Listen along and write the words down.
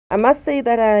I must say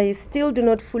that I still do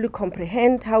not fully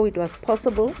comprehend how it was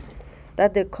possible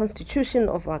that the Constitution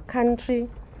of our country,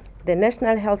 the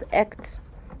National Health Act,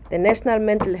 the National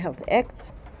Mental Health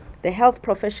Act, the Health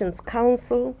Professions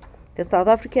Council, the South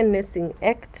African Nursing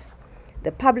Act,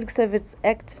 the Public Service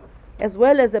Act, as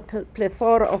well as a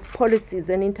plethora of policies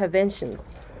and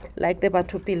interventions like the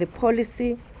Batupile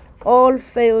policy, all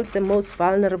failed the most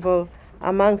vulnerable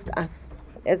amongst us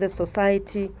as a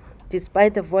society,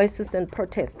 despite the voices and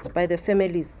protests by the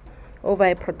families over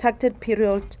a protracted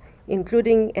period,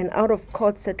 including an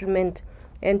out-of-court settlement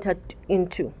entered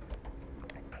into.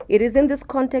 It is in this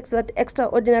context that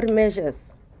extraordinary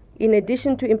measures, in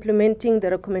addition to implementing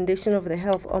the recommendation of the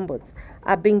Health Ombuds,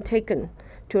 are being taken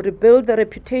to rebuild the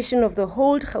reputation of the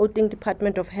whole Gauteng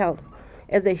Department of Health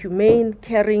as a humane,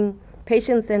 caring,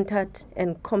 patient-centered,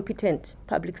 and competent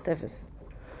public service.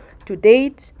 To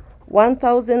date,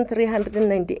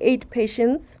 1,398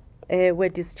 patients were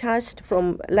discharged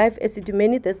from Life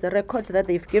Esidimeni. That's the record that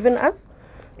they've given us,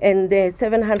 and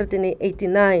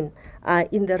 789 are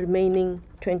in the remaining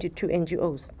 22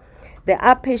 NGOs. There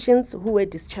are patients who were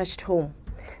discharged home.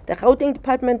 The Gauteng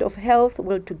Department of Health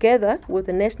will, together with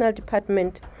the National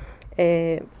Department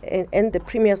and the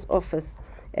Premier's Office,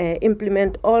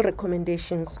 implement all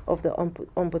recommendations of the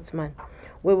Ombudsman.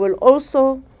 We will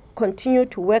also continue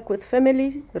to work with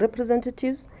family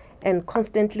representatives and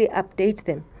constantly update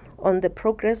them on the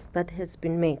progress that has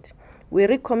been made. We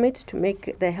recommit to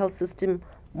make the health system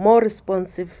more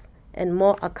responsive and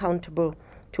more accountable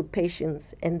to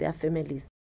patients and their families.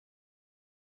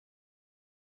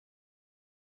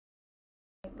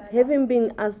 Having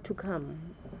been asked to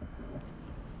come,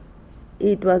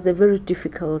 it was a very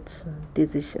difficult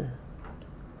decision.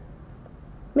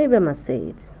 Maybe I must say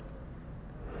it.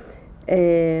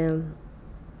 I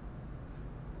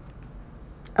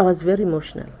was very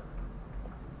emotional.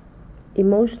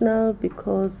 Emotional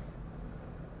because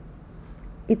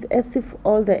it's as if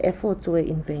all the efforts were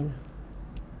in vain.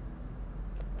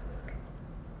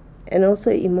 And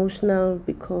also emotional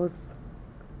because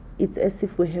it's as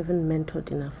if we haven't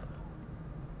mentored enough.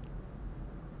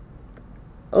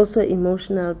 Also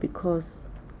emotional because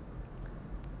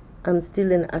I'm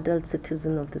still an adult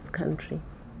citizen of this country.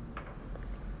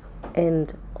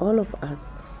 And all of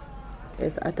us,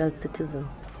 as adult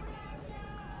citizens,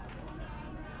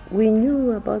 we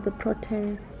knew about the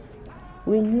protests,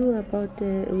 we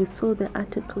saw the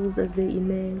articles as they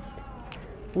emerged,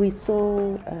 we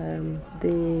saw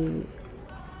the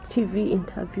TV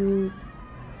interviews.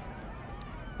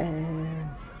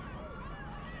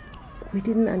 We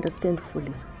didn't understand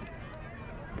fully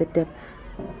the depth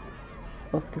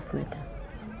of this matter.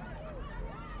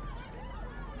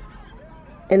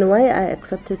 And why I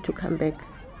accepted to come back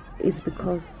is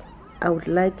because I would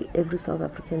like every South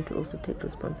African to also take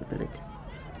responsibility.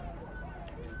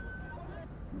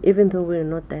 Even though we're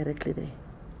not directly there,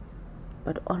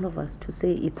 but all of us to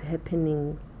say it's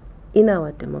happening in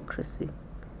our democracy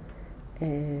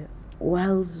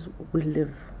whilst we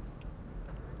live.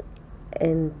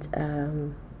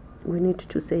 And we need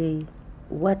to say,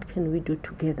 what can we do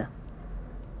together?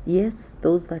 Yes,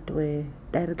 those that were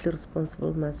directly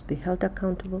responsible must be held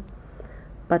accountable,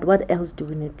 but what else do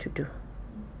we need to do?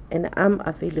 And I'm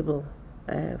available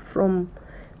from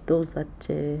those that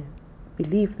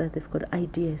believe that they've got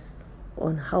ideas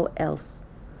on how else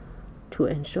to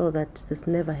ensure that this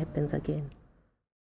never happens again.